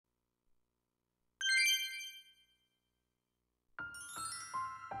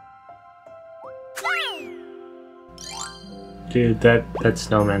Dude, that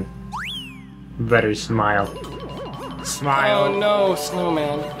snowman. Better smile. Smile. Oh no,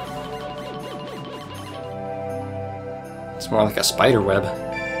 snowman. It's more like a spider web.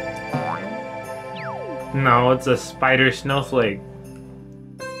 No, it's a spider snowflake.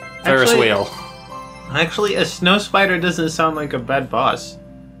 Ferris wheel. Actually, a snow spider doesn't sound like a bad boss.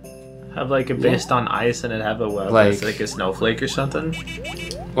 Have like a based on ice and it have a web that's like a snowflake or something.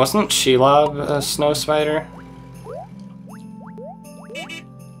 Wasn't Shelob a snow spider?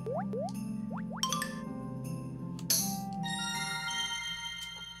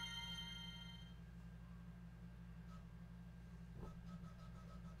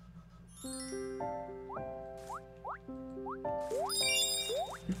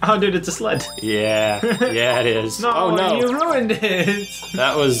 Oh, dude, it's a sled. Yeah, yeah, it is. No, oh no, you ruined it.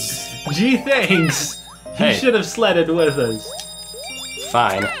 That was. Gee, thanks. Hey. You should have sledded with us.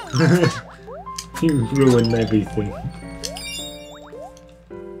 Fine. You ruined everything.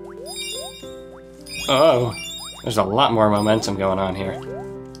 Oh, there's a lot more momentum going on here.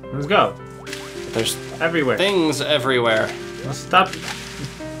 Let's go. There's Everywhere. things everywhere. Well, stop.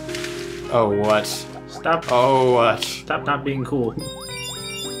 Oh, what? Stop. Oh, what? Stop not being cool.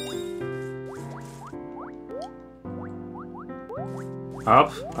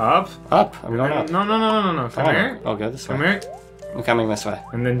 Up, up. Up. I'm going up. No. Come here. I'll go this way. Come here. I'm coming this way.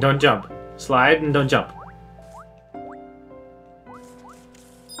 And then don't jump. Slide and don't jump.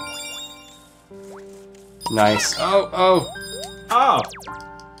 Nice. Oh, oh. Oh!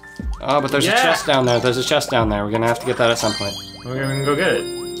 Oh, but there's a chest down there. There's a chest down there. We're gonna have to get that at some point. We're gonna go get it.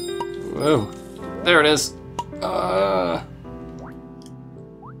 Whoa. There it is.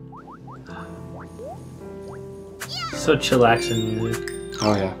 So chillaxing music.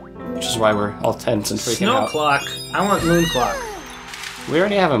 Oh, yeah. Which is why we're all tense and freaking Snow out. clock. I want moon clock. We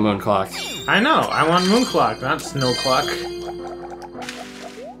already have a moon clock. I know. I want moon clock, not snow clock.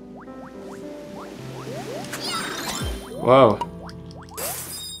 Whoa.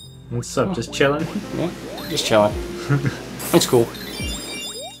 What's up? Just chilling? Yeah, just chilling. It's cool.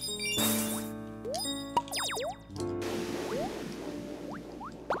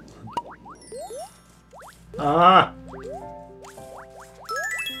 Ah!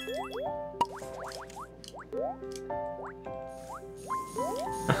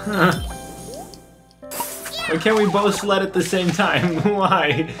 Why can't we both sled at the same time?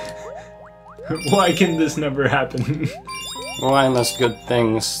 Why? Why can this never happen? Why must good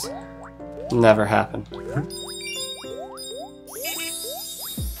things never happen?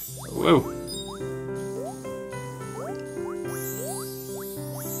 Whoa.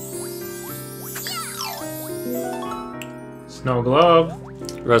 Snow globe.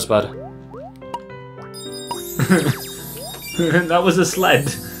 Rosebud. That was a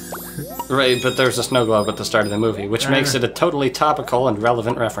sled. Right, but there's a snow globe at the start of the movie, which makes it a totally topical and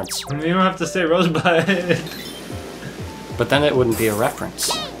relevant reference. You don't have to say Rosebud. But then it wouldn't be a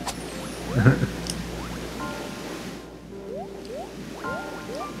reference.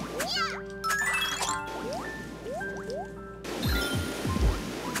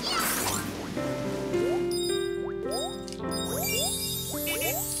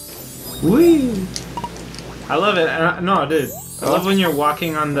 Whee! I love it. No, dude. I love when you're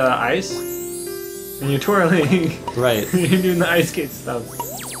walking on the ice and you're twirling. Right. You're doing the ice skate stuff.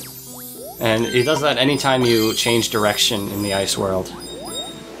 And he does that anytime you change direction in the ice world.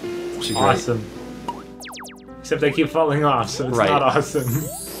 Which is Awesome. Except I keep falling off, so it's not awesome.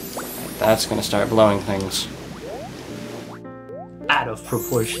 Great. That's gonna start blowing things. Out of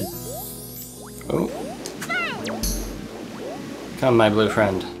proportion. Oh. Come, my blue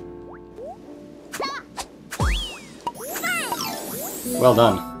friend. Well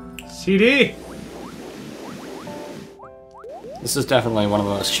done. CD! This is definitely one of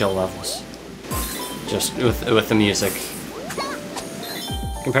the most chill levels. Just with the music.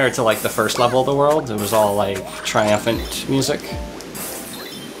 Compared to like the first level of the world, it was all like triumphant music.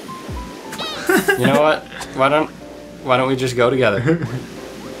 You know what? Why don't we just go together?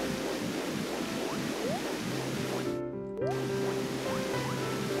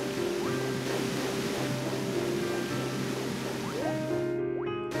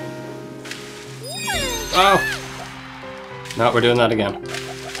 Oh! No, we're doing that again.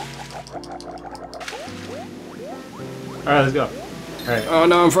 Alright, let's go. Alright. Oh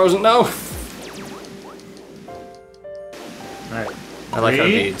no, I'm frozen. No! Alright. I like our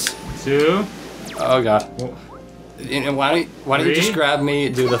beads. 2. Oh god. You know, why don't you just grab me,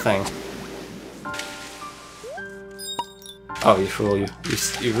 do the thing? Oh, you fool! You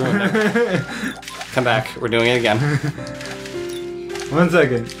ruined it. Come back. We're doing it again. 1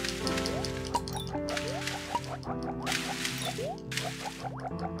 second.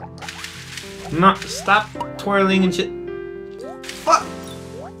 No, stop twirling and shit. Fuck!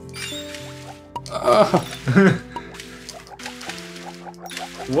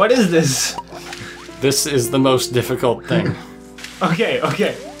 What is this? This is the most difficult thing. Okay.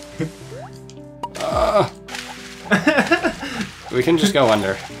 We can just go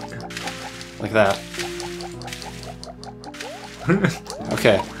under. Like that.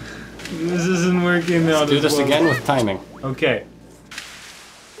 Okay. This isn't working out. Let's do this again with timing. Okay.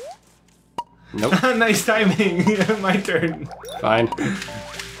 Nope. Nice timing. My turn. Fine.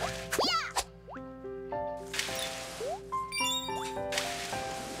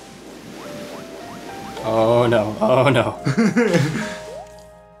 Oh no, oh no.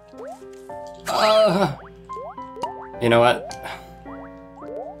 You know what?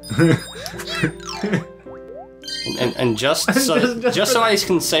 and just so I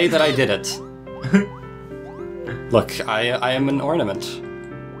can say that I did it. Look, I am an ornament.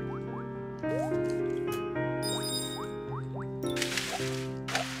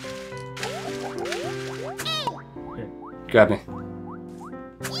 Grab me.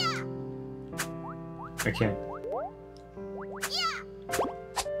 I can't.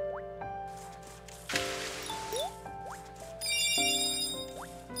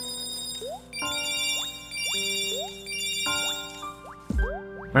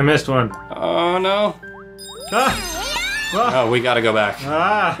 I missed one. Oh no. Ah! Oh, we gotta go back.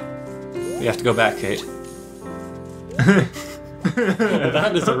 Ah! We have to go back, Kate.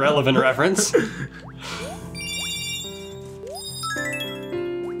 That is a relevant reference.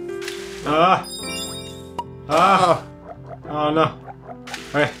 Ah! Ah! Oh no.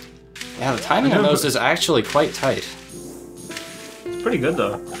 Alright. Yeah, the timing on those is actually quite tight. It's pretty good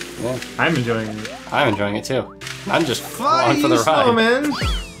though. Yeah. I'm enjoying it. I'm enjoying it too. I'm just along for the ride. Snowman!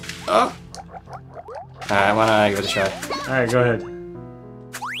 Oh! Alright, why don't I give it a try? Alright, go ahead.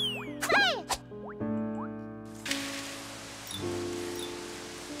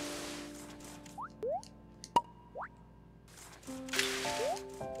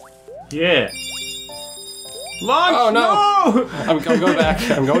 Yeah. Launch! Oh no! No! I'm going back.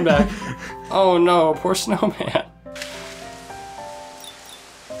 I'm going back. Oh no, poor snowman.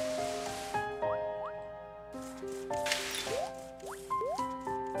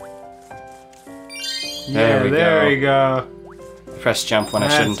 Yeah, there we go. Press jump when I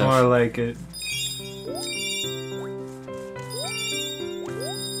shouldn't have. That's more like it.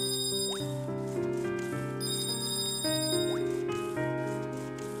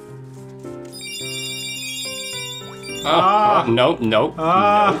 Oh, nope. Nope.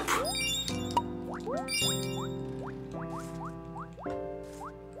 Ah.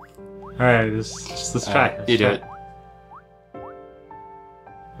 Alright, let's try. You do it.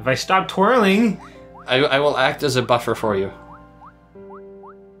 If I stop twirling... I will act as a buffer for you.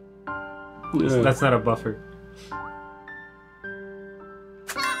 That's not a buffer.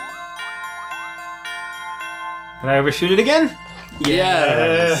 Did I ever shoot it again?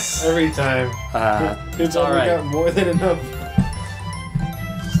 Yes! Every time. It's alright. got more than enough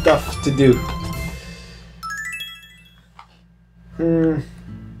stuff to do.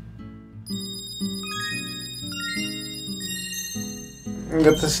 I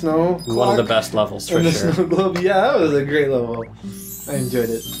got the snow clock. One of the best levels for and the sure. snow globe. Yeah, that was a great level. I enjoyed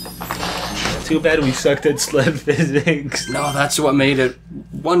it. Too bad we sucked at sled physics. No, that's what made it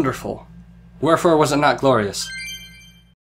wonderful. Wherefore was it not glorious?